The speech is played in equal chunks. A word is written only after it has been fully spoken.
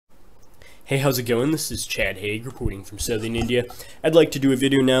Hey, how's it going? This is Chad Haig reporting from Southern India. I'd like to do a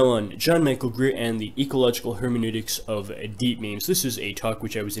video now on John Michael Greer and the ecological hermeneutics of deep memes. This is a talk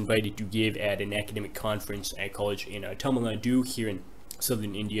which I was invited to give at an academic conference at college in Tamil Nadu here in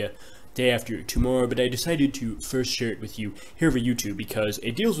Southern India day after tomorrow, but I decided to first share it with you here over YouTube because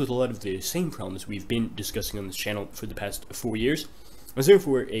it deals with a lot of the same problems we've been discussing on this channel for the past 4 years. As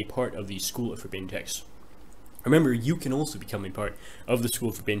therefore a part of the School of Forbidden Texts. Remember, you can also become a part of the School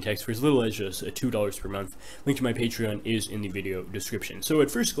of Forbidden Texts for as little as just $2 per month. Link to my Patreon is in the video description. So at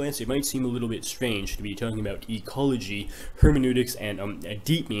first glance, it might seem a little bit strange to be talking about ecology, hermeneutics, and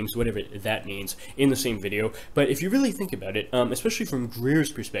deep memes, whatever that means, in the same video. But if you really think about it, especially from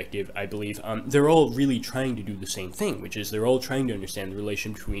Greer's perspective, I believe, they're all really trying to do the same thing, which is they're all trying to understand the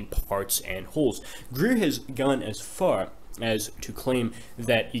relation between parts and wholes. Greer has gone as far as to claim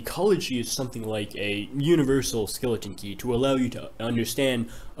that ecology is something like a universal skeleton key to allow you to understand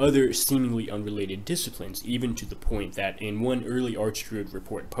other seemingly unrelated disciplines, even to the point that in one early ArchDruid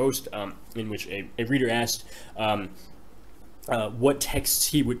report post, in which a reader asked what texts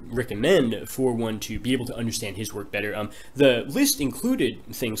he would recommend for one to be able to understand his work better. The list included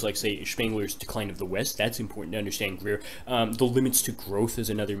things like, say, Spengler's Decline of the West. That's important to understand Greer. The Limits to Growth is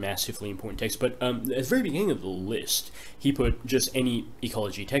another massively important text. But at the very beginning of the list, he put just any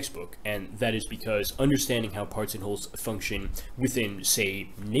ecology textbook. And that is because understanding how parts and wholes function within, say,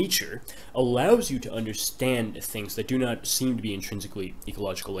 nature allows you to understand things that do not seem to be intrinsically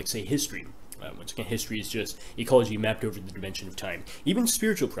ecological, like, say, history. Once again, history is just ecology mapped over the dimension of time. Even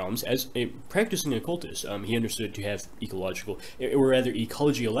spiritual problems, as a practicing occultist, he understood to have ecological, or rather,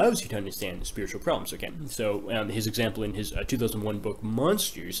 ecology allows you to understand spiritual problems. Okay, so his example in his 2001 book,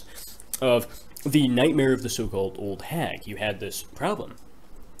 Monsters, of the nightmare of the so-called old hag. You had this problem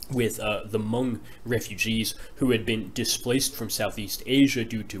with the Hmong refugees who had been displaced from Southeast Asia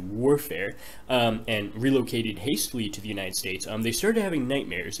due to warfare and relocated hastily to the United States. They started having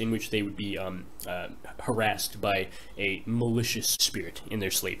nightmares in which they would be harassed by a malicious spirit in their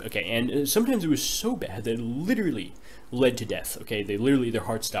sleep. Okay, and sometimes it was so bad that it literally led to death. Okay, their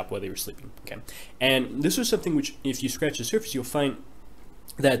heart stopped while they were sleeping. Okay, and this was something which, if you scratch the surface, you'll find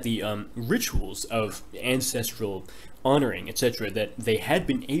that the rituals of ancestral honoring, etc., that they had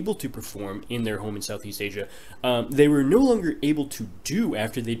been able to perform in their home in Southeast Asia, they were no longer able to do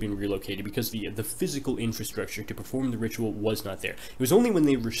after they'd been relocated because the physical infrastructure to perform the ritual was not there. It was only when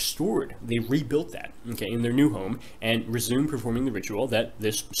they rebuilt that, okay, in their new home and resumed performing the ritual that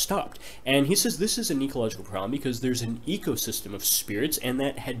this stopped. And he says this is an ecological problem because there's an ecosystem of spirits and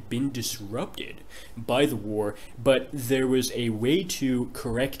that had been disrupted by the war, but there was a way to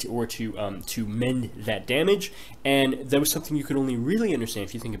correct or to mend that damage, and that was something you could only really understand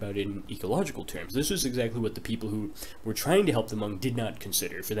if you think about it in ecological terms. This was exactly what the people who were trying to help the Hmong did not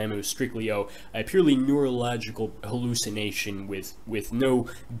consider. For them, it was strictly, a purely neurological hallucination with no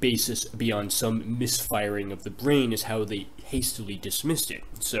basis beyond some misfiring of the brain is how they hastily dismissed it.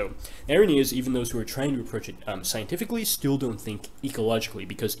 So, the irony is, even those who are trying to approach it scientifically still don't think ecologically,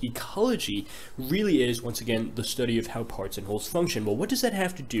 because ecology really is, once again, the study of how parts and wholes function. Well, what does that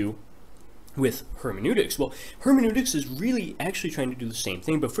have to do with hermeneutics? Well, hermeneutics is really actually trying to do the same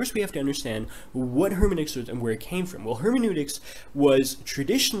thing, but first we have to understand what hermeneutics is and where it came from. Well, hermeneutics was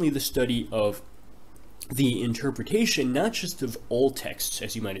traditionally the study of the interpretation, not just of all texts,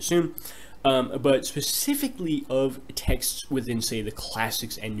 as you might assume, but specifically of texts within, say, the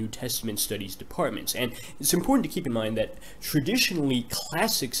Classics and New Testament Studies departments. And it's important to keep in mind that traditionally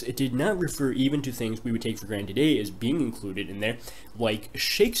Classics did not refer even to things we would take for granted today as being included in there, like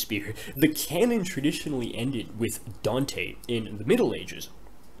Shakespeare. The canon traditionally ended with Dante in the Middle Ages,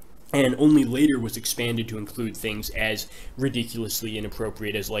 and only later was expanded to include things as ridiculously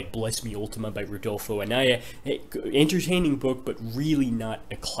inappropriate as, like, Bless Me Ultima by Rodolfo Anaya. Entertaining book, but really not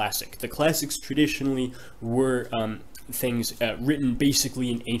a classic. The classics traditionally were things written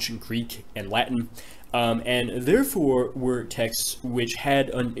basically in ancient Greek and Latin, and therefore were texts which had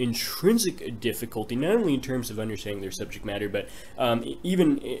an intrinsic difficulty, not only in terms of understanding their subject matter, but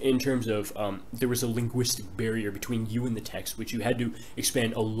even in terms of there was a linguistic barrier between you and the text, which you had to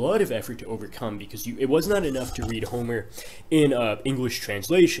expend a lot of effort to overcome, because it was not enough to read Homer in English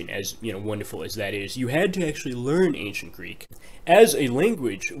translation, as wonderful as that is. You had to actually learn ancient Greek as a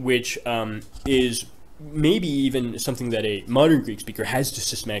language, which is maybe even something that a modern Greek speaker has to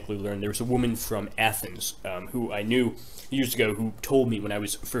systematically learn. There was a woman from Athens who I knew years ago who told me when I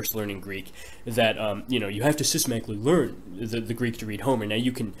was first learning Greek that, you have to systematically learn the Greek to read Homer. Now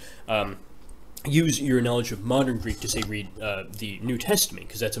you can use your knowledge of modern Greek to, say, read the New Testament,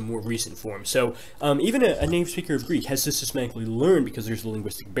 because that's a more recent form. So even a native speaker of Greek has to systematically learn because there's a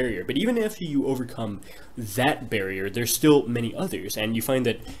linguistic barrier. But even after you overcome that barrier, there's still many others, and you find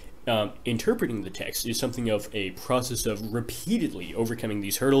that interpreting the text is something of a process of repeatedly overcoming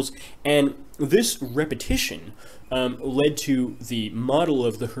these hurdles, and this repetition led to the model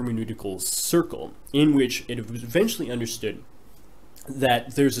of the hermeneutical circle, in which it was eventually understood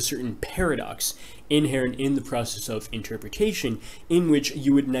that there's a certain paradox inherent in the process of interpretation, in which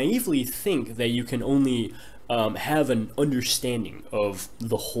you would naively think that you can only have an understanding of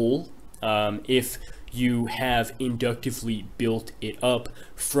the whole if you have inductively built it up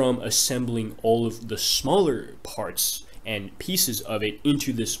from assembling all of the smaller parts and pieces of it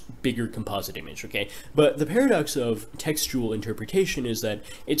into this bigger composite image, okay? But the paradox of textual interpretation is that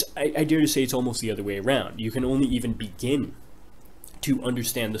I dare to say it's almost the other way around. You can only even begin to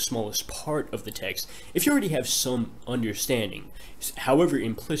understand the smallest part of the text if you already have some understanding, however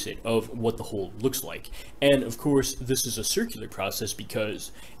implicit, of what the whole looks like. And of course, this is a circular process,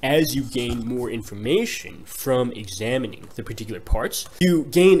 because as you gain more information from examining the particular parts, you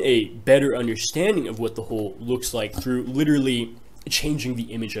gain a better understanding of what the whole looks like through literally changing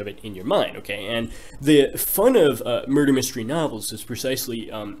the image of it in your mind, okay? And the fun of murder mystery novels is precisely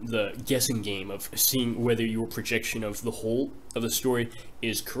the guessing game of seeing whether your projection of the whole of the story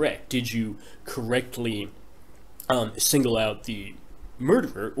is correct. Did you correctly single out the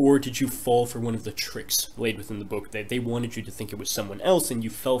murderer, or did you fall for one of the tricks laid within the book that they wanted you to think it was someone else and you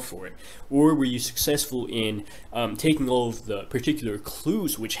fell for it? Or were you successful in taking all of the particular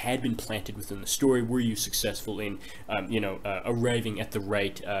clues which had been planted within the story? Were you successful in arriving at the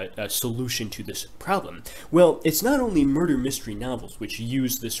right solution to this problem? Well, it's not only murder mystery novels which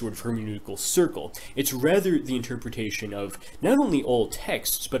use this sort of hermeneutical circle, it's rather the interpretation of not only all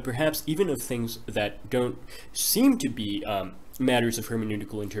texts, but perhaps even of things that don't seem to be matters of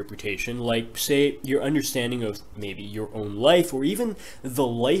hermeneutical interpretation, like, say, your understanding of maybe your own life, or even the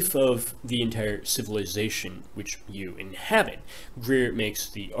life of the entire civilization which you inhabit. Greer makes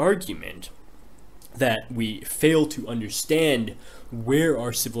the argument that we fail to understand where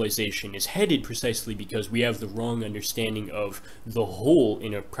our civilization is headed precisely because we have the wrong understanding of the whole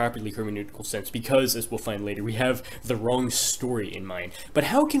in a properly hermeneutical sense, because, as we'll find later, we have the wrong story in mind. But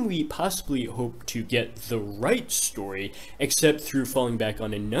how can we possibly hope to get the right story except through falling back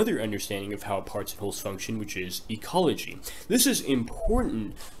on another understanding of how parts and wholes function, which is ecology? This is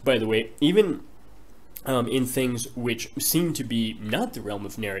important, by the way, even in things which seem to be not the realm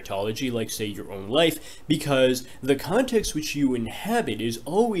of narratology, like, say, your own life, because the context which you inhabit is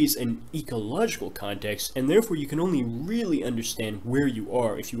always an ecological context, and therefore you can only really understand where you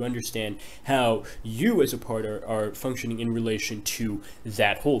are if you understand how you as a part are functioning in relation to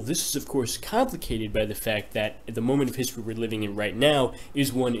that whole. This is, of course, complicated by the fact that the moment of history we're living in right now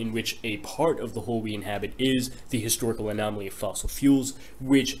is one in which a part of the whole we inhabit is the historical anomaly of fossil fuels,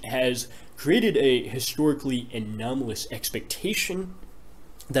 which has created a historically anomalous expectation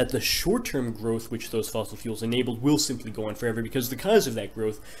that the short-term growth which those fossil fuels enabled will simply go on forever, because the cause of that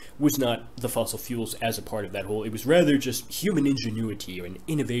growth was not the fossil fuels as a part of that whole. It was rather just human ingenuity and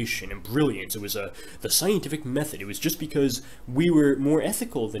innovation and brilliance. It was the scientific method. It was just because we were more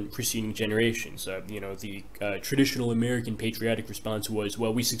ethical than preceding generations. The traditional American patriotic response was,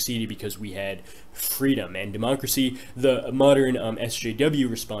 well, we succeeded because we had freedom and democracy. The modern SJW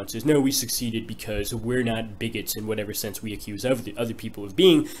response is, no, we succeeded because we're not bigots in whatever sense we accuse other people of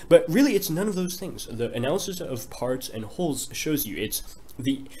being. But really, it's none of those things. The analysis of parts and wholes shows you it's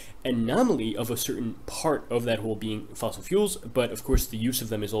the anomaly of a certain part of that whole being fossil fuels, but of course the use of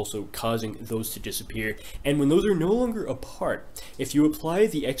them is also causing those to disappear. And when those are no longer a part, if you apply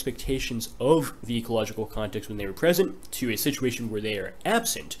the expectations of the ecological context when they were present to a situation where they are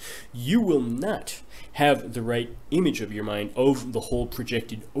absent, you will not have the right image of your mind of the whole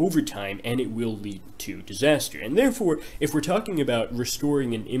projected over time, and it will lead to disaster. And therefore, if we're talking about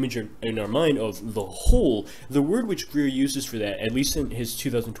restoring an image in our mind of the whole, the word which Greer uses for that, at least in his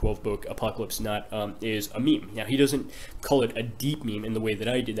 2012 book, Apocalypse Not, is a meme. Now, he doesn't call it a deep meme in the way that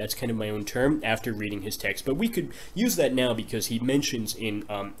I did. That's kind of my own term after reading his text, but we could use that now because he mentions in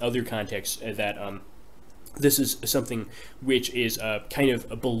other contexts that This is something which is kind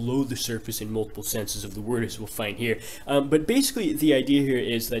of below the surface in multiple senses of the word, as we'll find here. But basically, the idea here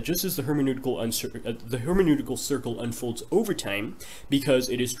is that just as the hermeneutical circle unfolds over time, because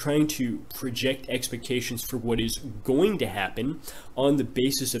it is trying to project expectations for what is going to happen on the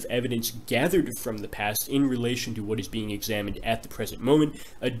basis of evidence gathered from the past in relation to what is being examined at the present moment,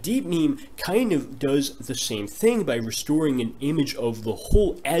 a deep meme kind of does the same thing by restoring an image of the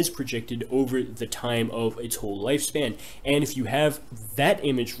whole as projected over the time of its whole lifespan. And if you have that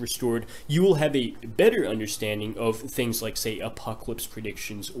image restored, you will have a better understanding of things like, say, apocalypse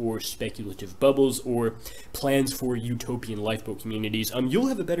predictions or speculative bubbles or plans for utopian lifeboat communities. You'll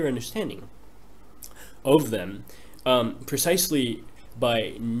have a better understanding of them precisely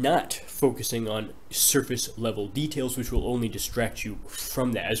by not focusing on surface level details, which will only distract you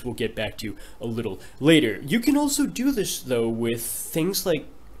from that, as we'll get back to a little later. You can also do this, though, with things like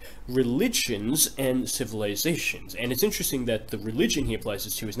religions and civilizations. And it's interesting that the religion he applies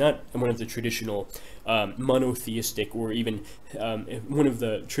this to is not one of the traditional monotheistic or even one of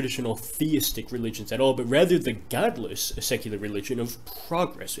the traditional theistic religions at all, but rather the godless secular religion of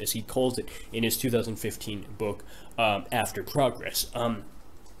progress, as he calls it in his 2015 book, After Progress.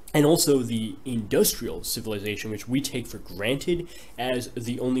 And also the industrial civilization, which we take for granted as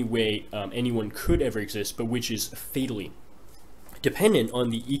the only way anyone could ever exist, but which is fatally dependent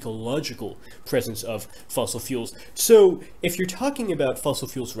on the ecological presence of fossil fuels. So if you're talking about fossil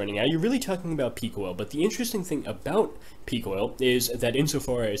fuels running out, you're really talking about peak oil. But the interesting thing about peak oil is that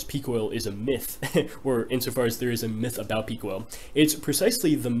insofar as peak oil is a myth, or insofar as there is a myth about peak oil, it's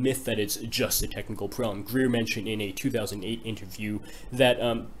precisely the myth that it's just a technical problem. Greer mentioned in a 2008 interview that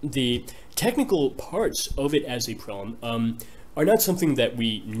the technical parts of it as a problem are not something that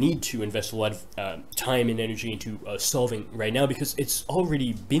we need to invest a lot of time and energy into solving right now, because it's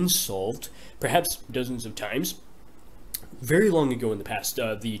already been solved, perhaps dozens of times, very long ago in the past.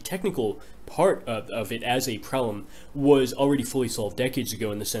 The technical part of it as a problem was already fully solved decades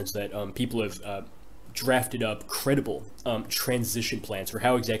ago, in the sense that people have drafted up credible transition plans for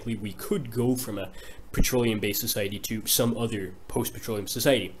how exactly we could go from a petroleum-based society to some other post-petroleum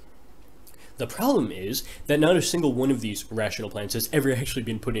society. The problem is that not a single one of these rational plans has ever actually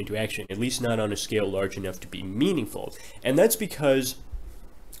been put into action, at least not on a scale large enough to be meaningful. And that's because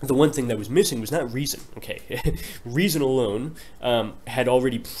the one thing that was missing was not reason, okay? Reason alone had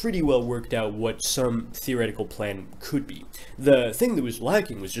already pretty well worked out what some theoretical plan could be. The thing that was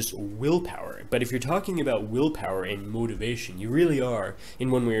lacking was just willpower. But if you're talking about willpower and motivation, you really are, in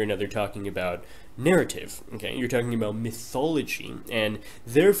one way or another, talking about narrative, okay? You're talking about mythology, and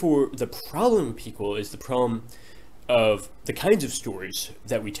therefore the problem with peak oil is the problem of the kinds of stories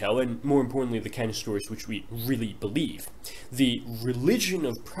that we tell, and more importantly, the kind of stories which we really believe. The religion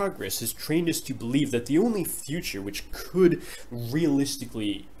of progress has trained us to believe that the only future which could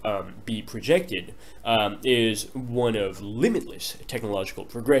realistically be projected is one of limitless technological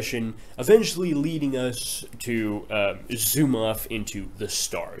progression, eventually leading us to zoom off into the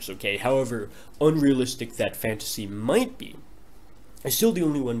stars, okay? However unrealistic that fantasy might be, is still the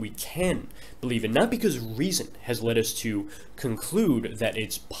only one we can believe in, not because reason has led us to conclude that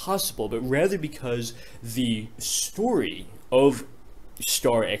it's possible, but rather because the story of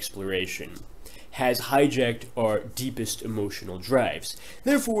star exploration has hijacked our deepest emotional drives.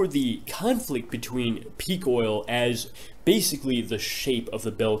 Therefore, the conflict between peak oil as basically the shape of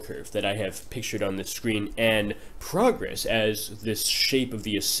the bell curve that I have pictured on the screen, and progress as this shape of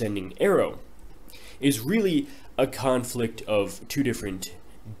the ascending arrow, is really a conflict of two different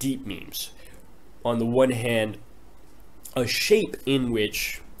deep memes. On the one hand, a shape in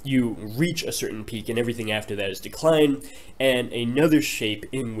which you reach a certain peak and everything after that is decline, and another shape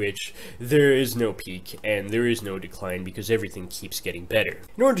in which there is no peak and there is no decline because everything keeps getting better.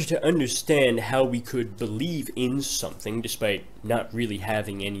 In order to understand how we could believe in something despite not really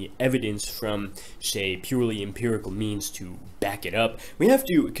having any evidence from, say, purely empirical means to back it up, we have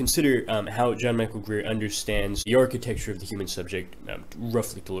to consider how John Michael Greer understands the architecture of the human subject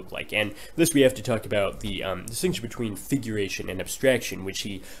roughly to look like. And for this we have to talk about the distinction between figuration and abstraction, which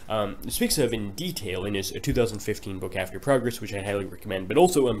he speaks of in detail in his 2015 book After Progress, which I highly recommend, but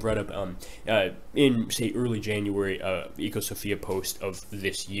also brought up in, say, early January Ecosophia post of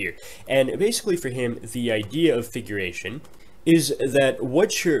this year. And basically for him, the idea of figuration is that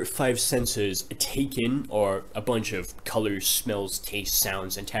what your five senses take in are a bunch of colors, smells, tastes,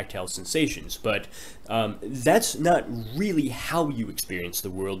 sounds, and tactile sensations, but that's not really how you experience the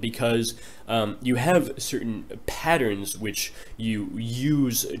world, because you have certain patterns which you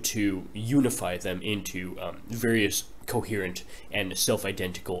use to unify them into various coherent and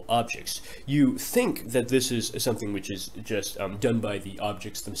self-identical objects. You think that this is something which is just done by the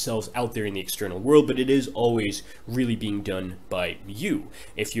objects themselves out there in the external world, but it is always really being done by you.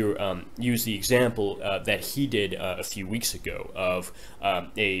 If you use the example that he did a few weeks ago of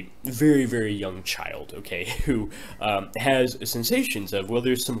a very, very young child, okay, who has sensations of, well,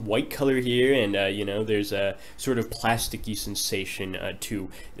 there's some white color here, and you know, there's a sort of plasticky sensation to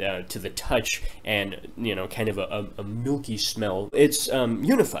the touch, and you know, kind of a milky smell. It's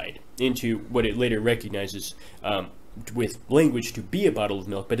unified into what it later recognizes with language to be a bottle of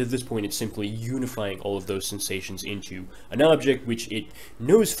milk, but at this point it's simply unifying all of those sensations into an object which it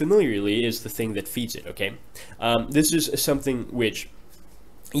knows familiarly is the thing that feeds it, okay? This is something which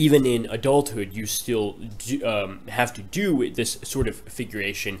even in adulthood, you still have to do with this sort of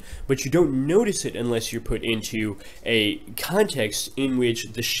figuration, but you don't notice it unless you're put into a context in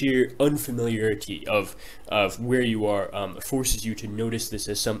which the sheer unfamiliarity of where you are forces you to notice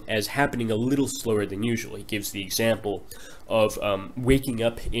this as happening a little slower than usual. He gives the example of waking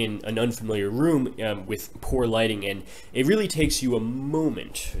up in an unfamiliar room with poor lighting, and it really takes you a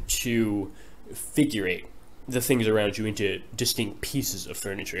moment to figurate the things around you into distinct pieces of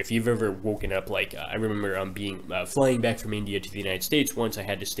furniture. If you've ever woken up, like I remember flying back from India to the United States once. I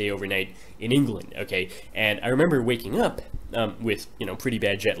had to stay overnight in England, okay, and I remember waking up with, you know, pretty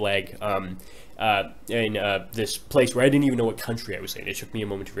bad jet lag in this place where I didn't even know what country I was in. It took me a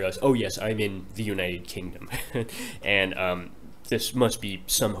moment to realize, oh yes, I'm in the United Kingdom, and this must be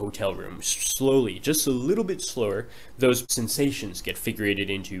some hotel room. Slowly, just a little bit slower, those sensations get figurated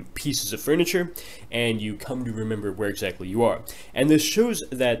into pieces of furniture, and you come to remember where exactly you are. And this shows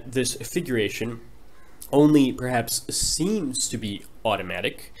that this figuration only perhaps seems to be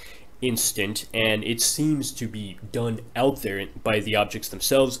automatic, instant, and it seems to be done out there by the objects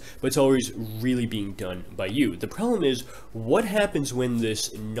themselves, but it's always really being done by you. The problem is, what happens when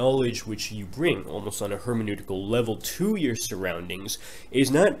this knowledge which you bring, almost on a hermeneutical level, to your surroundings,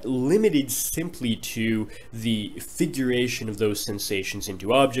 is not limited simply to the figuration of those sensations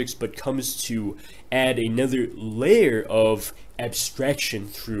into objects, but comes to add another layer of abstraction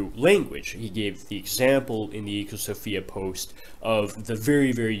through language. He gave the example in the Ecosophia post of the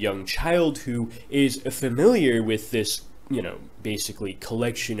very, very young child who is familiar with this, you know, basically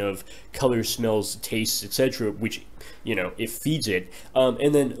collection of colors, smells, tastes, etc., which, you know, it feeds it,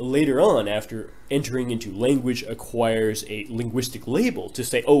 and then later on, after entering into language, acquires a linguistic label to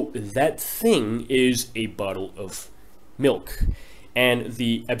say, oh, that thing is a bottle of milk. And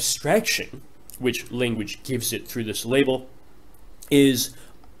the abstraction which language gives it through this label is,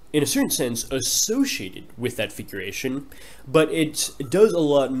 in a certain sense, associated with that figuration, but it does a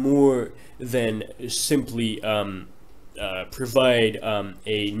lot more than simply provide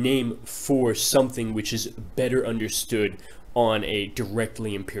a name for something which is better understood on a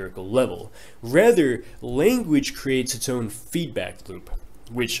directly empirical level. Rather, language creates its own feedback loop,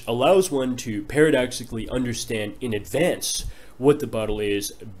 which allows one to paradoxically understand in advance what the bottle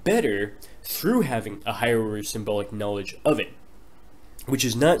is better through having a higher order symbolic knowledge of it, which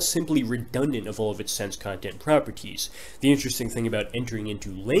is not simply redundant of all of its sense content properties. The interesting thing about entering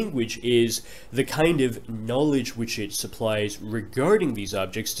into language is the kind of knowledge which it supplies regarding these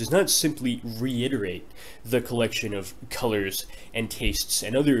objects does not simply reiterate the collection of colors and tastes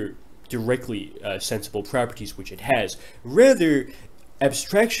and other directly sensible properties which it has. Rather,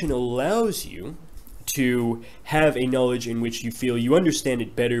 abstraction allows you to have a knowledge in which you feel you understand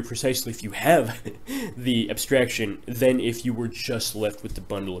it better precisely if you have the abstraction than if you were just left with the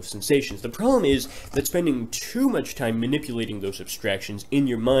bundle of sensations. The problem is that spending too much time manipulating those abstractions in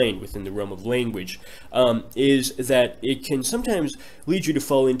your mind within the realm of language is that it can sometimes lead you to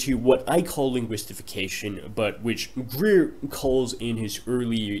fall into what I call linguistification, but which Greer calls in his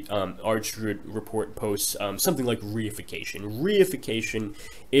early Arch Report posts something like reification. Reification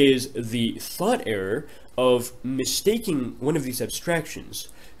is the thought error of mistaking one of these abstractions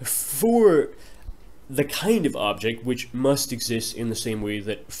for the kind of object which must exist in the same way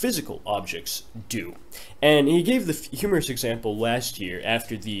that physical objects do. And he gave the humorous example last year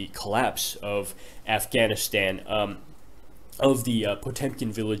after the collapse of Afghanistan of the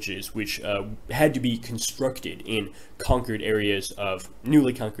Potemkin villages, which had to be constructed in conquered areas of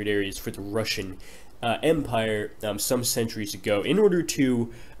newly conquered areas for the Russian Empire some centuries ago, in order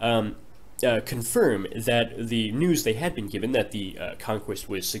to confirm that the news they had been given that the conquest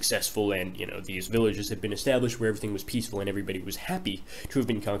was successful, and these villages had been established where everything was peaceful and everybody was happy to have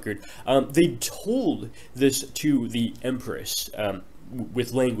been conquered. They told this to the Empress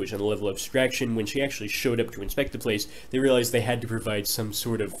with language on the level of abstraction. When she actually showed up to inspect the place, they realized they had to provide some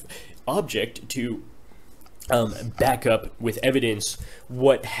sort of object to back up with evidence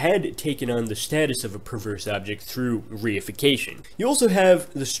what had taken on the status of a perverse object through reification. You also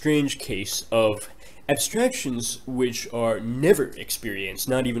have the strange case of abstractions which are never experienced,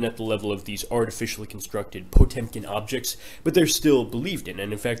 not even at the level of these artificially constructed Potemkin objects, but they're still believed in,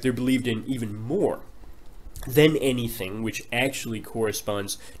 and in fact they're believed in even more than anything which actually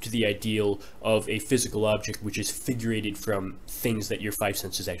corresponds to the ideal of a physical object which is figurated from things that your five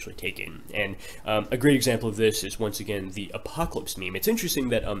senses actually take in. And a great example of this is, once again, the apocalypse meme. It's interesting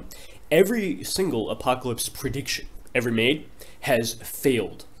that every single apocalypse prediction ever made has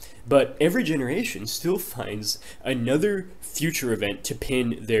failed, but every generation still finds another future event to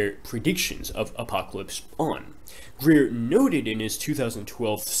pin their predictions of apocalypse on. Greer noted in his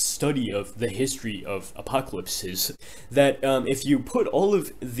 2012 study of the history of apocalypses that if you put all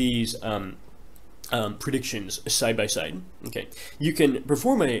of these predictions side by side, okay, you can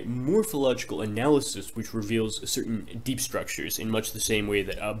perform a morphological analysis which reveals certain deep structures in much the same way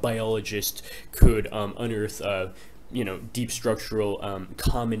that a biologist could unearth deep structural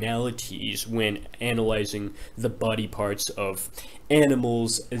commonalities when analyzing the body parts of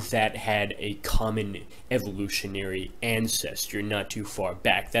animals that had a common evolutionary ancestor not too far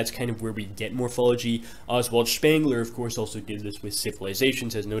back. That's kind of where we get morphology. Oswald Spengler, of course, also did this with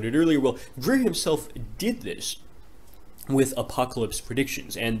civilizations, as noted earlier. Well, Greer himself did this with apocalypse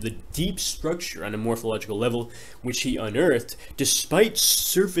predictions, and the deep structure on a morphological level which he unearthed, despite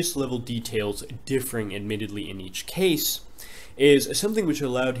surface level details differing admittedly in each case, is something which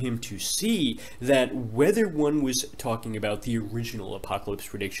allowed him to see that whether one was talking about the original apocalypse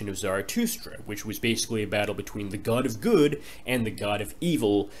prediction of Zarathustra, which was basically a battle between the god of good and the god of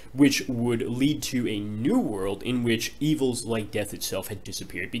evil, which would lead to a new world in which evils like death itself had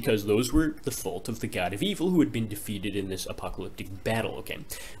disappeared, because those were the fault of the god of evil who had been defeated in this apocalyptic battle, okay?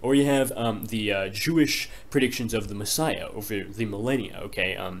 Or you have the Jewish predictions of the Messiah over the millennia,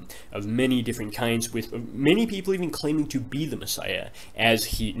 okay, of many different kinds, with many people even claiming to be the Messiah, as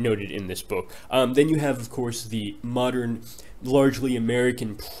he noted in this book. Then you have, of course, the modern, largely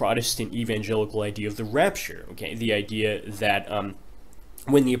American Protestant evangelical idea of the rapture, okay? The idea that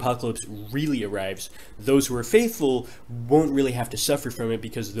when the apocalypse really arrives, those who are faithful won't really have to suffer from it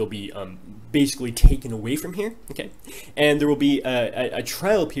because they'll be basically taken away from here, okay? And there will be a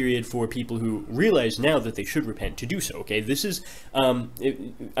trial period for people who realize now that they should repent to do so, okay? This is,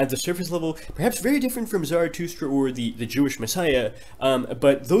 at the surface level, perhaps very different from Zarathustra or the Jewish Messiah,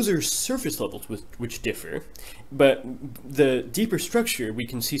 but those are surface levels which differ. But the deeper structure, we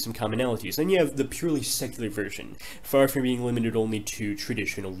can see some commonalities. Then you have the purely secular version. Far from being limited only to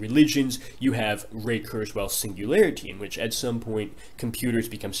traditional religions, you have Ray Kurzweil's singularity, in which at some point computers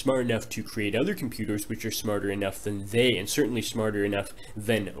become smart enough to create other computers which are smarter enough than they, and certainly smarter enough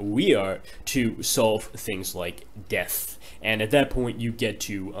than we are, to solve things like death. And at that point, you get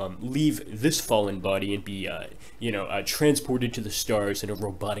to leave this fallen body and be, transported to the stars in a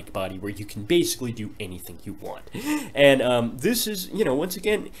robotic body where you can basically do anything you want. And this is, once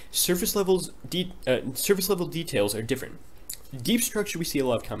again, surface level details are different. Deep structure, we see a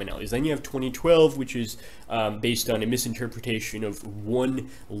lot of commonalities. Then you have 2012, which is based on a misinterpretation of one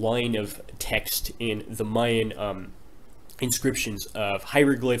line of text in the Mayan inscriptions of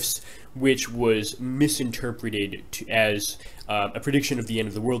hieroglyphs, which was misinterpreted as a prediction of the end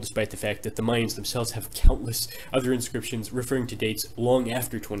of the world, despite the fact that the Mayans themselves have countless other inscriptions referring to dates long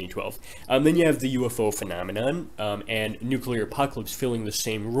after 2012. Then you have the UFO phenomenon and nuclear apocalypse filling the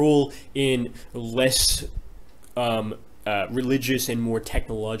same role in less religious and more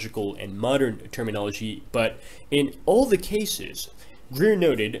technological and modern terminology, but in all the cases, Greer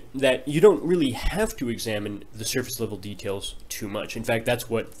noted that you don't really have to examine the surface level details too much. In fact, that's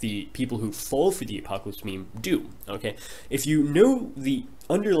what the people who fall for the apocalypse meme do, okay? If you know the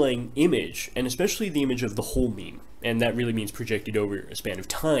underlying image, and especially the image of the whole meme, and that really means projected over a span of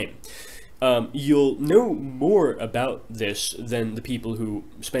time, you'll know more about this than the people who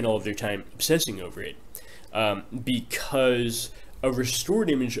spend all of their time obsessing over it, because a restored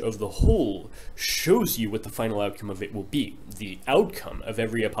image of the whole shows you what the final outcome of it will be. The outcome of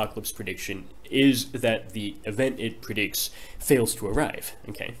every apocalypse prediction is that the event it predicts fails to arrive,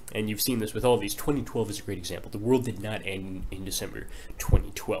 okay? And you've seen this with all these. 2012 is a great example. The world did not end in December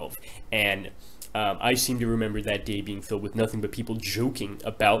 2012, and I seem to remember that day being filled with nothing but people joking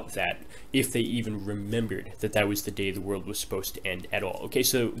about that, if they even remembered that that was the day the world was supposed to end at all. Okay,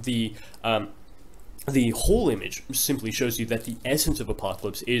 so the whole image simply shows you that the essence of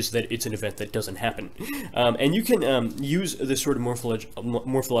apocalypse is that it's an event that doesn't happen. And you can use this sort of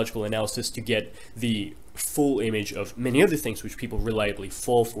morphological analysis to get the full image of many other things which people reliably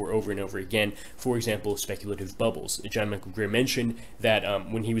fall for over and over again. For example, speculative bubbles. John Michael Greer mentioned that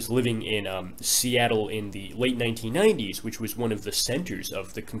when he was living in Seattle in the late 1990s, which was one of the centers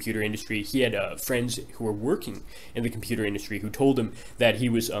of the computer industry, he had friends who were working in the computer industry who told him that he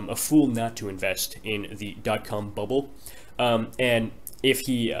was a fool not to invest in the dot-com bubble. And if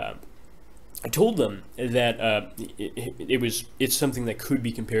he I told them that it's something that could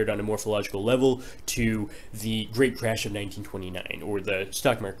be compared on a morphological level to the Great Crash of 1929 or the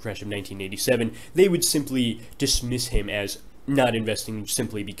stock market crash of 1987. They would simply dismiss him as not investing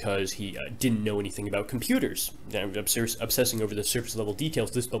simply because he didn't know anything about computers. Obsessing over the surface level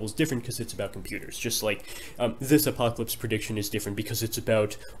details, this bubble is different because it's about computers. Just like this apocalypse prediction is different because it's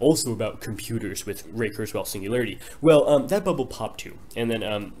also about computers with Ray Kurzweil singularity. Well, that bubble popped too, and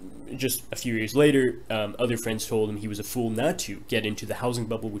then just a few years later, other friends told him he was a fool not to get into the housing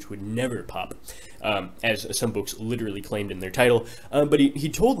bubble, which would never pop, as some books literally claimed in their title. But he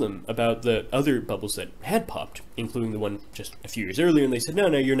told them about the other bubbles that had popped, including the one just a few years earlier, and they said, no,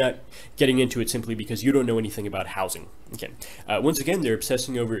 you're not getting into it simply because you don't know anything about housing. Okay. Once again, they're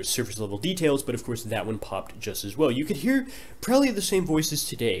obsessing over surface level details, but of course that one popped just as well. You could hear probably the same voices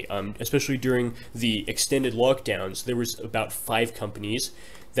today, especially during the extended lockdowns. There was about 5 companies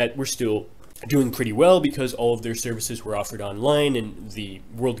that were still doing pretty well because all of their services were offered online, and the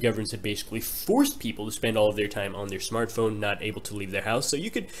world governments had basically forced people to spend all of their time on their smartphone, not able to leave their house. So you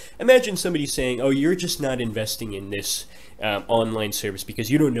could imagine somebody saying, oh, you're just not investing in this online service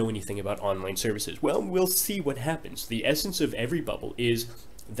because you don't know anything about online services. Well, we'll see what happens. The essence of every bubble is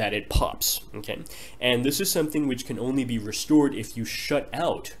that it pops, okay? And this is something which can only be restored if you shut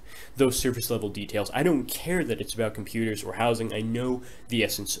out those surface level details. I don't care that it's about computers or housing. I know the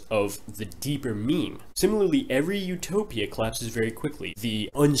essence of the deeper meme. Similarly, every utopia collapses very quickly. The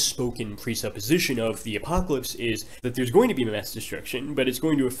unspoken presupposition of the apocalypse is that there's going to be mass destruction, but it's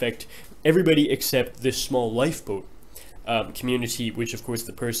going to affect everybody except this small lifeboat community, which of course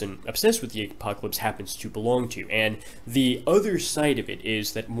the person obsessed with the apocalypse happens to belong to. And the other side of it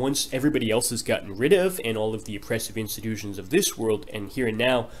is that once everybody else is gotten rid of and all of the oppressive institutions of this world and here and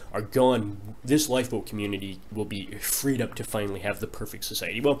now are gone, this lifeboat community will be freed up to finally have the perfect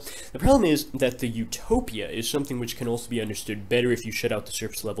society. Well, the problem is that the utopia is something which can also be understood better if you shut out the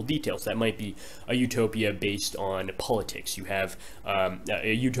surface level details. That might be a utopia based on politics. You have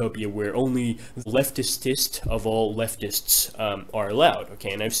a utopia where only the leftistest of all leftists are allowed,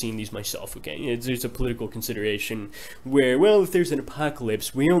 okay, and I've seen these myself, okay. There's a political consideration where, well, if there's an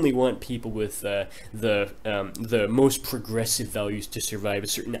apocalypse, we only want people with the most progressive values to survive a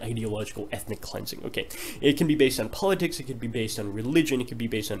certain ideological ethnic cleansing, okay. It can be based on politics, it could be based on religion, it could be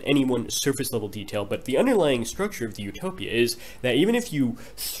based on any one surface level detail, but the underlying structure of the utopia is that even if you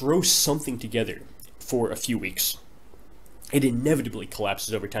throw something together for a few weeks, it inevitably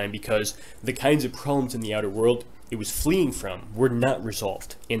collapses over time because the kinds of problems in the outer world it was fleeing from were not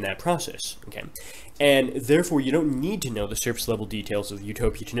resolved in that process, okay? And therefore, you don't need to know the surface level details of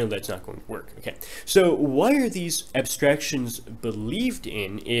utopia to know that's not going to work, okay? So why are these abstractions believed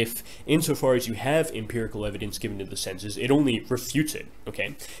in if, insofar as you have empirical evidence given to the senses, it only refutes it,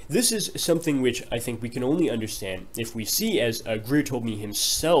 okay? This is something which I think we can only understand if we see, as Greer told me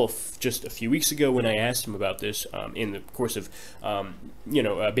himself just a few weeks ago when I asked him about this in the course of,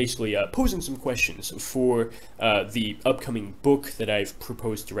 basically posing some questions for the upcoming book that I've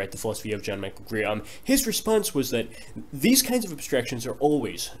proposed to write, The Philosophy of John Michael Greer. His response was that these kinds of abstractions are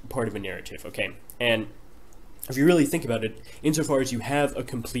always part of a narrative, okay? And if you really think about it, insofar as you have a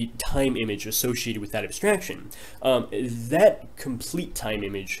complete time image associated with that abstraction, that complete time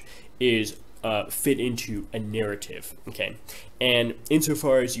image is fit into a narrative, okay? And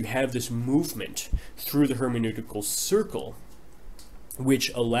insofar as you have this movement through the hermeneutical circle,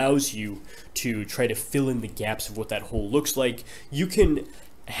 which allows you to try to fill in the gaps of what that whole looks like, you can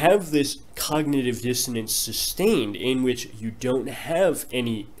have this cognitive dissonance sustained in which you don't have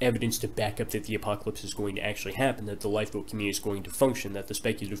any evidence to back up that the apocalypse is going to actually happen, that the lifeboat community is going to function, that the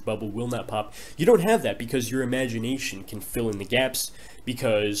speculative bubble will not pop. You don't have that because your imagination can fill in the gaps,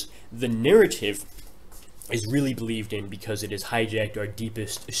 because the narrative is really believed in because it has hijacked our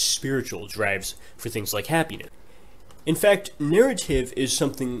deepest spiritual drives for things like happiness. In fact, narrative is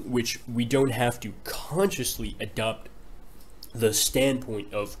something which we don't have to consciously adopt the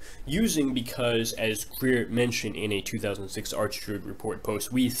standpoint of using because, as Greer mentioned in a 2006 Archdruid Report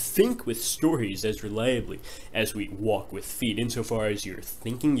post, we think with stories as reliably as we walk with feet. Insofar as you're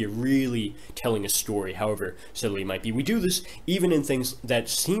thinking, you're really telling a story, however subtly it might be. We do this even in things that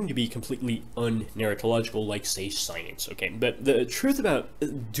seem to be completely un-narratological, like, say, science, okay? But the truth about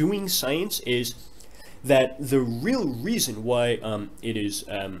doing science is that the real reason why it is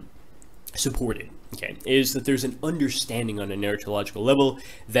supported, okay, is that there's an understanding on a narratological level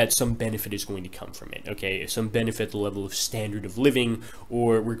that some benefit is going to come from it, okay, some benefit at the level of standard of living,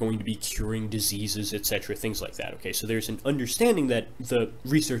 or we're going to be curing diseases, etc., things like that, okay, so there's an understanding that the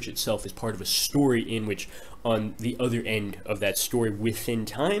research itself is part of a story in which on the other end of that story within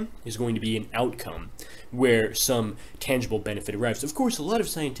time is going to be an outcome where some tangible benefit arrives. Of course, a lot of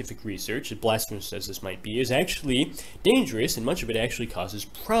scientific research, as blasphemous as this might be, is actually dangerous, and much of it actually causes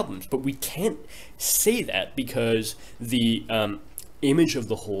problems. But we can't say that because the image of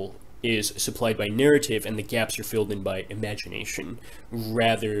the whole is supplied by narrative and the gaps are filled in by imagination,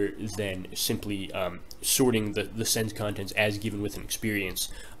 rather than simply sorting the sense contents as given with an experience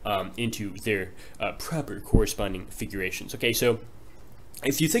into their proper corresponding figurations. Okay, so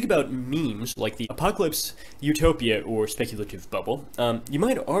if you think about memes like the apocalypse, utopia, or speculative bubble, you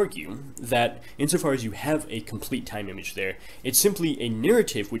might argue that insofar as you have a complete time image there, it's simply a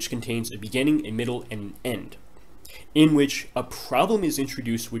narrative which contains a beginning, a middle, and an end, in which a problem is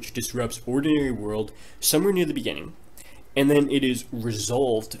introduced which disrupts ordinary world somewhere near the beginning, and then it is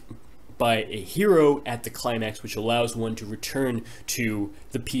resolved by a hero at the climax, which allows one to return to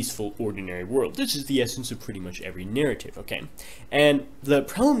the peaceful, ordinary world. This is the essence of pretty much every narrative, okay? And the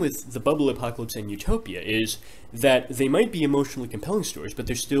problem with the bubble, apocalypse, and utopia is that they might be emotionally compelling stories, but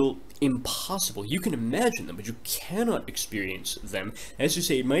they're still impossible. You can imagine them, but you cannot experience them. As you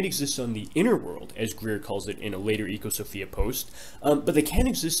say, it might exist on the inner world, as Greer calls it in a later Ecosophia post, but they can't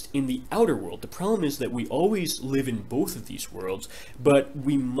exist in the outer world. The problem is that we always live in both of these worlds, but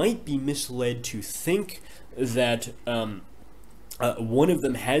we might be misled to think that one of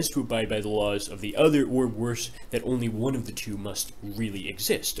them has to abide by the laws of the other, or worse, that only one of the two must really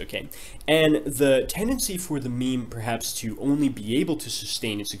exist, okay? And the tendency for the meme perhaps to only be able to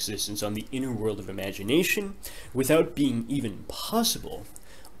sustain its existence on the inner world of imagination without being even possible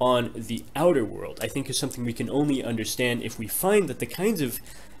on the outer world, I think is something we can only understand if we find that the kinds of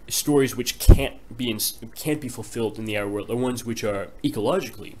stories which can't be fulfilled in the outer world are ones which are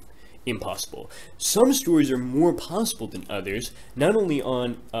ecologically impossible. Some stories are more possible than others, not only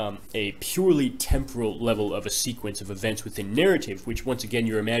on a purely temporal level of a sequence of events within narrative, which once again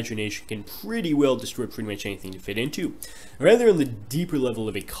your imagination can pretty well destroy pretty much anything to fit into, rather on the deeper level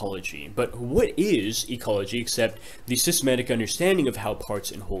of ecology. But what is ecology except the systematic understanding of how parts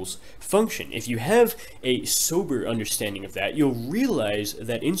and wholes function? If you have a sober understanding of that, you'll realize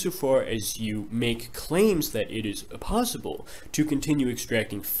that insofar as you make claims that it is possible to continue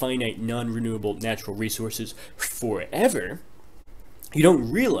extracting finite non-renewable natural resources forever, you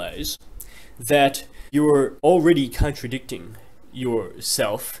don't realize that you're already contradicting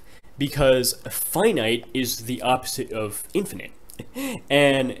yourself, because finite is the opposite of infinite,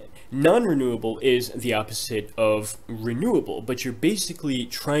 and non-renewable is the opposite of renewable, but you're basically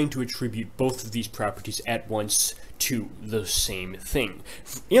trying to attribute both of these properties at once to the same thing.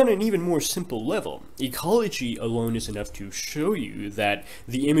 On an even more simple level, ecology alone is enough to show you that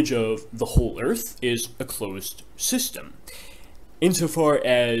the image of the whole Earth is a closed system. Insofar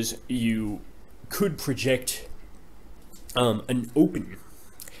as you could project an open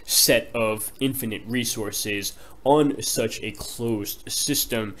set of infinite resources on such a closed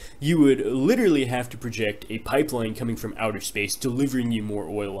system, you would literally have to project a pipeline coming from outer space delivering you more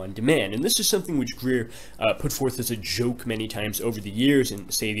oil on demand. And this is something which Greer put forth as a joke many times over the years in,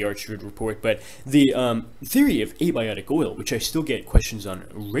 say, the Archerd Report, but the theory of abiotic oil, which I still get questions on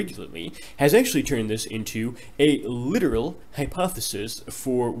regularly, has actually turned this into a literal hypothesis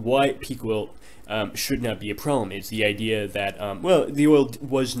for why peak oil should not be a problem. It's the idea that, well, the oil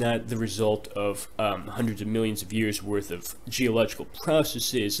was not the result of hundreds of millions of years worth of geological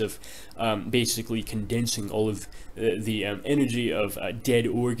processes of basically condensing all of the energy of dead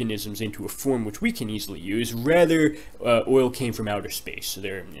organisms into a form which we can easily use. Rather, oil came from outer space. So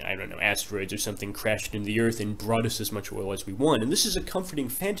there, I don't know, asteroids or something crashed into the Earth and brought us as much oil as we want. And this is a comforting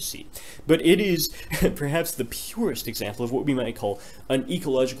fantasy, but it is perhaps the purest example of what we might call an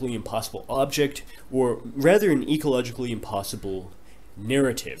ecologically impossible object, or rather an ecologically impossible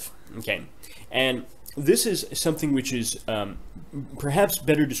narrative, okay? And this is something which is perhaps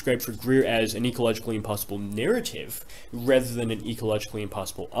better described for Greer as an ecologically impossible narrative rather than an ecologically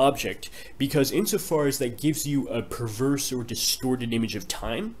impossible object, because insofar as that gives you a perverse or distorted image of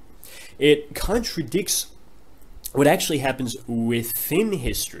time, it contradicts what actually happens within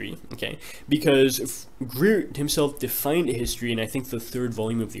history, okay? Because Greer himself defined history in, I think, the third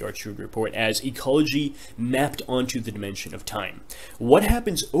volume of the Archerd Report as ecology mapped onto the dimension of time. What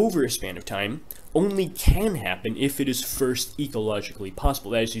happens over a span of time only can happen if it is first ecologically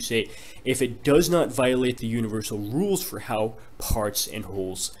possible. That is to say, if it does not violate the universal rules for how parts and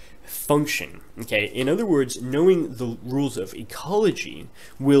wholes function. Okay, in other words, knowing the rules of ecology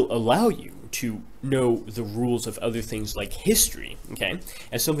will allow you to know the rules of other things like history, okay,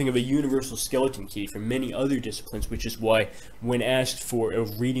 as something of a universal skeleton key for many other disciplines, which is why when asked for a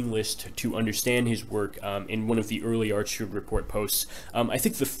reading list to understand his work in one of the early Artsfield Report posts, I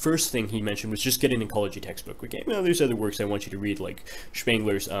think the first thing he mentioned was just get an ecology textbook. Okay, well, there's other works I want you to read, like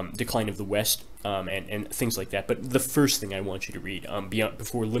Spengler's Decline of the West, and things like that, but the first thing I want you to read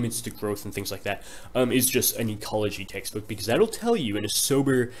before Limits to Growth and things like that is just an ecology textbook, because that'll tell you in a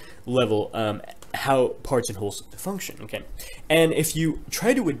sober level how parts and wholes function, okay? And if you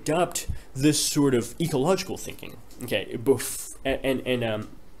try to adopt this sort of ecological thinking, okay,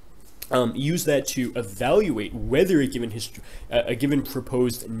 use that to evaluate whether a given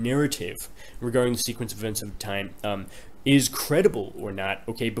proposed narrative regarding the sequence of events of time is credible or not,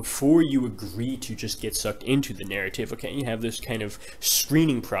 okay, before you agree to just get sucked into the narrative, okay? You have this kind of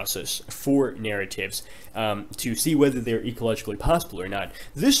screening process for narratives to see whether they're ecologically possible or not.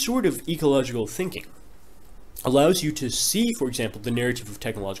 This sort of ecological thinking allows you to see, for example, the narrative of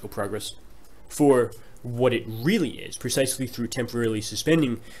technological progress for what it really is, precisely through temporarily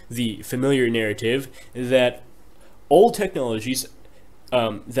suspending the familiar narrative that all technologies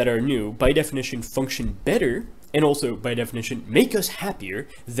that are new, by definition, function better, and also, by definition, make us happier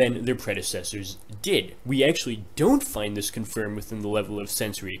than their predecessors did. We actually don't find this confirmed within the level of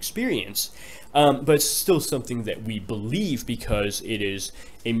sensory experience, but it's still something that we believe because it is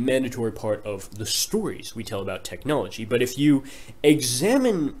a mandatory part of the stories we tell about technology. But if you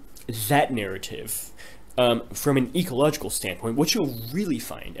examine that narrative from an ecological standpoint, what you'll really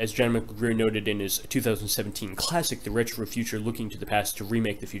find, as John Michael Greer noted in his 2017 classic, The Retro Future, Looking to the Past to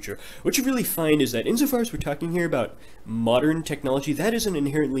Remake the Future, what you really find is that insofar as we're talking here about modern technology, that is an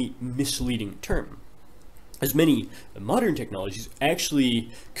inherently misleading term, as many modern technologies actually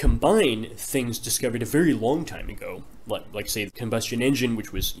combine things discovered a very long time ago, like say the combustion engine,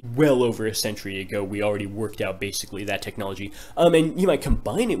 which was well over a century ago. We already worked out basically that technology, and you might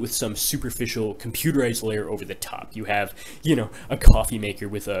combine it with some superficial computerized layer over the top. You have, you know, a coffee maker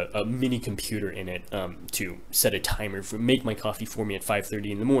with a mini computer in it to set a timer for make my coffee for me at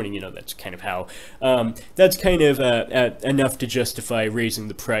 5:30 in the morning. You know, that's kind of how that's kind of enough to justify raising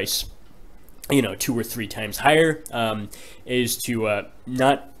the price, you know, 2 or 3 times higher, is to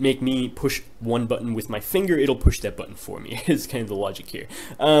not make me push one button with my finger. It'll push that button for me. Is kind of the logic here.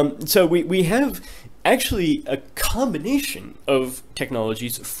 So we have actually a combination of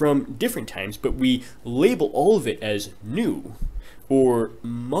technologies from different times, but we label all of it as new or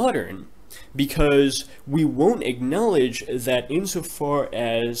modern because we won't acknowledge that insofar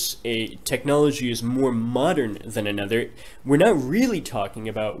as a technology is more modern than another, we're not really talking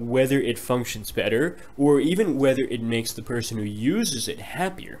about whether it functions better or even whether it makes the person who uses it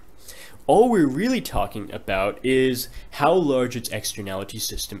happier. All we're really talking about is how large its externality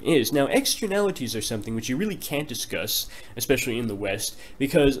system is. Now, externalities are something which you really can't discuss, especially in the West,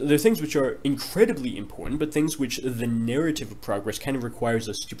 because they're things which are incredibly important, but things which the narrative of progress kind of requires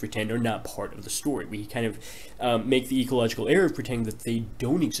us to pretend are not part of the story. We kind of make the ecological error of pretending that they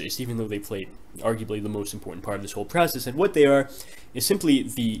don't exist, even though they play arguably the most important part of this whole process. And what they are is simply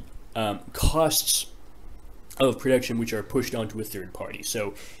the costs of production which are pushed onto a third party.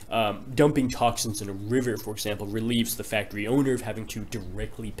 So dumping toxins in a river, for example, relieves the factory owner of having to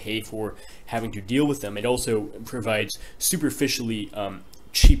directly pay for having to deal with them. It also provides superficially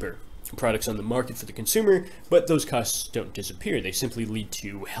cheaper products on the market for the consumer, but those costs don't disappear. They simply lead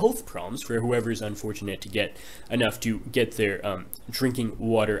to health problems for whoever is unfortunate to get enough to get their drinking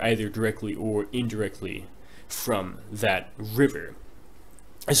water either directly or indirectly from that river.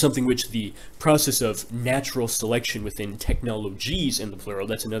 Is something which the process of natural selection within technologies in the plural,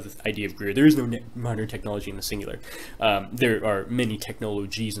 that's another idea of Greer. There is no modern technology in the singular. There are many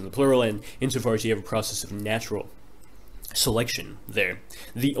technologies in the plural, and insofar as you have a process of natural selection there,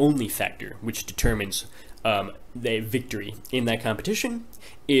 the only factor which determines the victory in that competition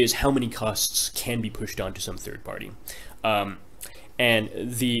is how many costs can be pushed onto some third party. And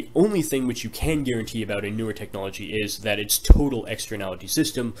the only thing which you can guarantee about a newer technology is that its total externality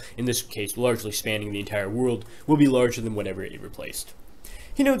system, in this case largely spanning the entire world, will be larger than whatever it replaced.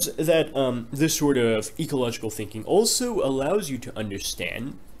 He notes that this sort of ecological thinking also allows you to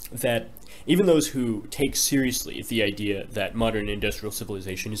understand that even those who take seriously the idea that modern industrial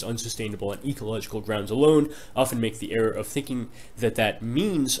civilization is unsustainable on ecological grounds alone often make the error of thinking that that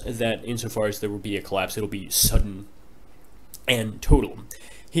means that insofar as there will be a collapse, it'll be sudden and total.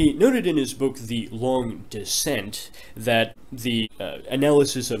 He noted in his book, The Long Descent, that the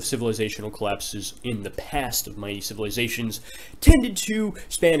analysis of civilizational collapses in the past of mighty civilizations tended to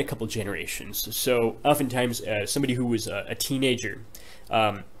span a couple generations. So oftentimes, somebody who was a teenager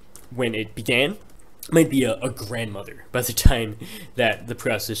when it began might be a grandmother by the time that the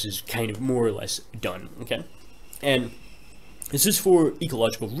process is kind of more or less done, okay? And this is for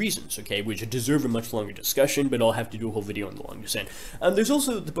ecological reasons, okay, which deserve a much longer discussion, but I'll have to do a whole video on The Long Descent. There's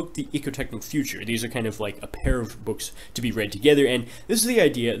also the book, The Ecotechnical Future. These are kind of like a pair of books to be read together, and this is the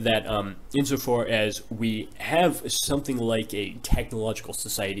idea that insofar as we have something like a technological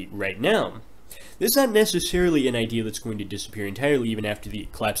society right now, this is not necessarily an idea that's going to disappear entirely even after the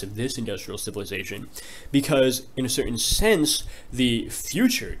collapse of this industrial civilization, because in a certain sense, the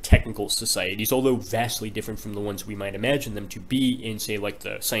future technical societies, although vastly different from the ones we might imagine them to be in, say, like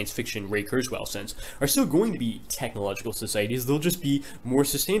the science fiction Ray Kurzweil sense, are still going to be technological societies. They'll just be more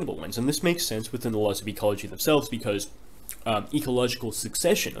sustainable ones, and this makes sense within the laws of ecology themselves, because ecological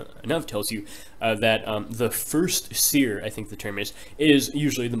succession enough tells you that the first seer, I think the term is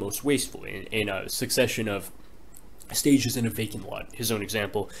usually the most wasteful in a succession of stages in a vacant lot. His own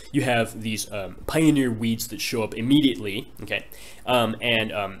example, you have these pioneer weeds that show up immediately, okay,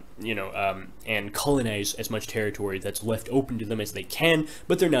 and colonize as much territory that's left open to them as they can,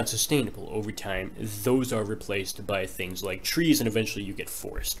 but they're not sustainable. Over time, those are replaced by things like trees, and eventually you get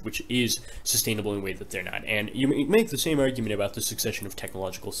forest, which is sustainable in a way that they're not. And you make the same argument about the succession of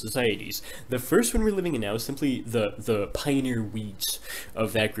technological societies. The first one we're living in now is simply the pioneer weeds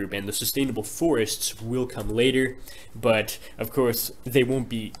of that group, and the sustainable forests will come later, but of course they won't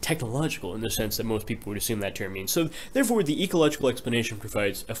be technological in the sense that most people would assume that term means. So therefore, the ecological explanation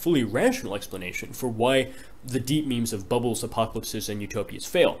provides a fully rational explanation for why the deep memes of bubbles, apocalypses, and utopias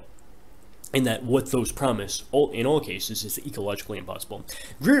fail, and that what those promise, in all cases, is ecologically impossible.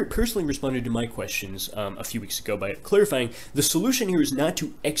 Greer personally responded to my questions a few weeks ago by clarifying the solution here is not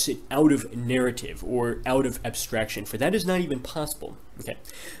to exit out of narrative or out of abstraction, for that is not even possible. Okay,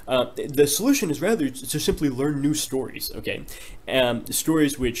 the solution is rather to simply learn new stories. Okay,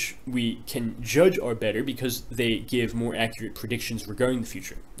 stories which we can judge are better because they give more accurate predictions regarding the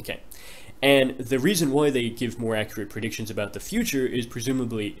future. Okay. And the reason why they give more accurate predictions about the future is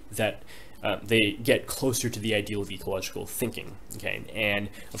presumably that they get closer to the ideal of ecological thinking, okay? And,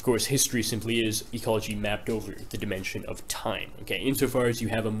 of course, history simply is ecology mapped over the dimension of time, okay? Insofar as you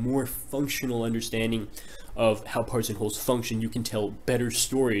have a more functional understanding of how parts and wholes function, you can tell better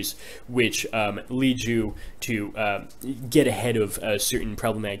stories, which lead you to get ahead of certain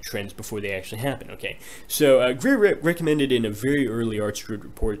problematic trends before they actually happen, okay? So Greer recommended in a very early ArtScrewed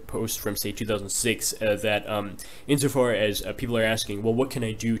report post from, say, 2006, that insofar as people are asking, well, what can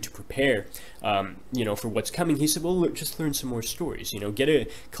I do to prepare, for what's coming? He said, well, just learn some more stories, get a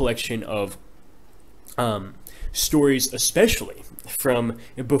collection of stories, especially from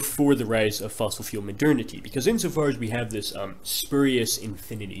before the rise of fossil fuel modernity, because insofar as we have this spurious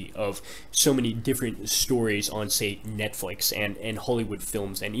infinity of so many different stories on, say, Netflix and Hollywood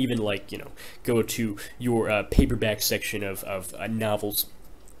films, and even go to your paperback section of novels,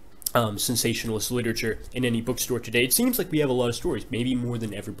 sensationalist literature in any bookstore today, it seems like we have a lot of stories, maybe more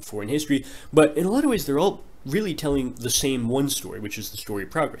than ever before in history, but in a lot of ways they're all really telling the same one story, which is the story of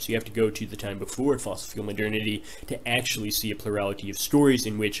progress. You have to go to the time before fossil fuel modernity to actually see a plurality of stories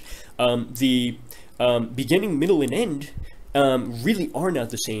in which the beginning, middle, and end really are not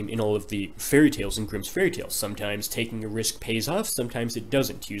the same in all of the fairy tales and Grimm's fairy tales. Sometimes taking a risk pays off, sometimes it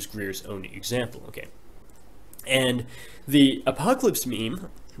doesn't, to use Greer's own example, okay? And the apocalypse meme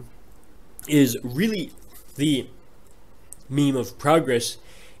is really the meme of progress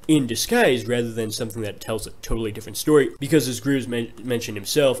in disguise rather than something that tells a totally different story, because as Greer's mentioned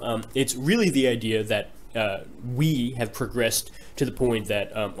himself, it's really the idea that we have progressed to the point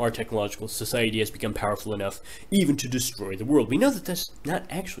that our technological society has become powerful enough even to destroy the world. We know that that's not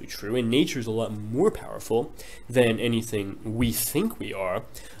actually true, and nature is a lot more powerful than anything we think we are,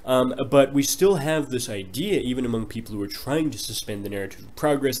 but we still have this idea, even among people who are trying to suspend the narrative of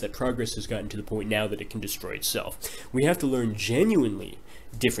progress, that progress has gotten to the point now that it can destroy itself. We have to learn genuinely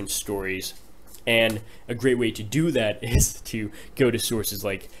different stories, and a great way to do that is to go to sources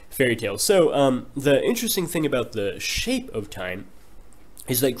like fairy tales. So the interesting thing about the shape of time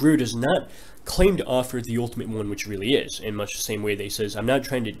is that Greer does not claim to offer the ultimate one, which really is, in much the same way they says, I'm not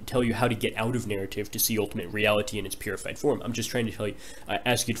trying to tell you how to get out of narrative to see ultimate reality in its purified form. I'm just trying to tell you,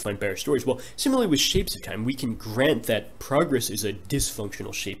 ask you to find better stories. Well, similarly with shapes of time, we can grant that progress is a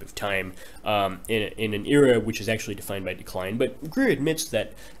dysfunctional shape of time in an era which is actually defined by decline. But Greer admits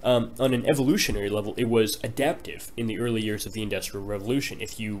that on an evolutionary level, it was adaptive in the early years of the Industrial Revolution.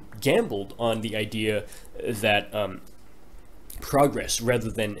 If you gambled on the idea that progress rather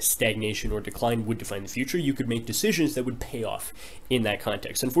than stagnation or decline would define the future, you could make decisions that would pay off in that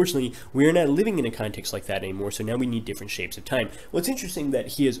context. Unfortunately, we are not living in a context like that anymore, so now we need different shapes of time. Well, it's interesting that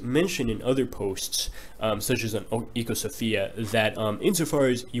he has mentioned in other posts, such as on Ecosophia, that insofar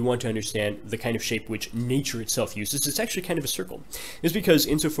as you want to understand the kind of shape which nature itself uses, it's actually kind of a circle. It's because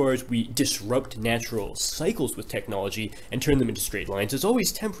insofar as we disrupt natural cycles with technology and turn them into straight lines, it's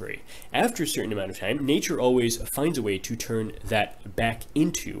always temporary. After a certain amount of time, nature always finds a way to turn that back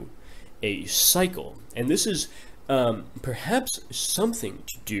into a cycle. And this is perhaps something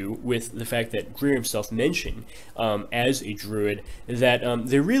to do with the fact that Greer himself mentioned as a druid that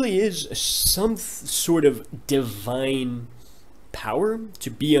there really is some sort of divine power to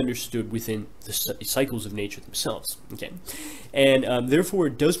be understood within the cycles of nature themselves. Okay, and therefore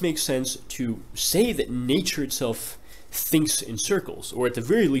it does make sense to say that nature itself thinks in circles, or at the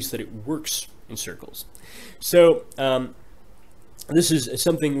very least that it works in circles. So this is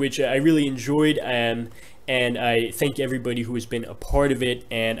something which I really enjoyed, and I thank everybody who has been a part of it,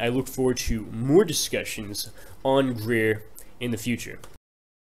 and I look forward to more discussions on Greer in the future.